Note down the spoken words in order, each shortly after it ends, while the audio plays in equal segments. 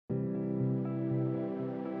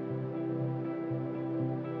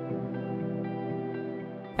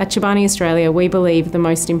At Chobani Australia, we believe the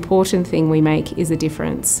most important thing we make is a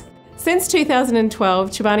difference. Since 2012,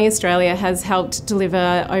 Chobani Australia has helped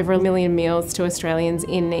deliver over 1 million meals to Australians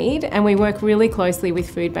in need, and we work really closely with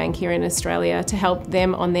Food Bank here in Australia to help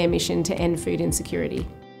them on their mission to end food insecurity.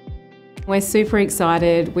 We're super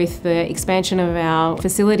excited with the expansion of our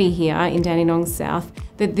facility here in Dandenong South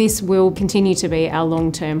that this will continue to be our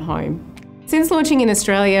long-term home. Since launching in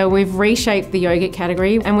Australia, we've reshaped the yogurt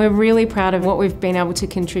category, and we're really proud of what we've been able to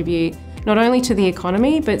contribute not only to the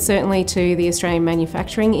economy, but certainly to the Australian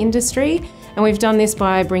manufacturing industry. And we've done this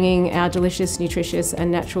by bringing our delicious, nutritious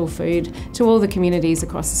and natural food to all the communities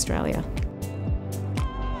across Australia.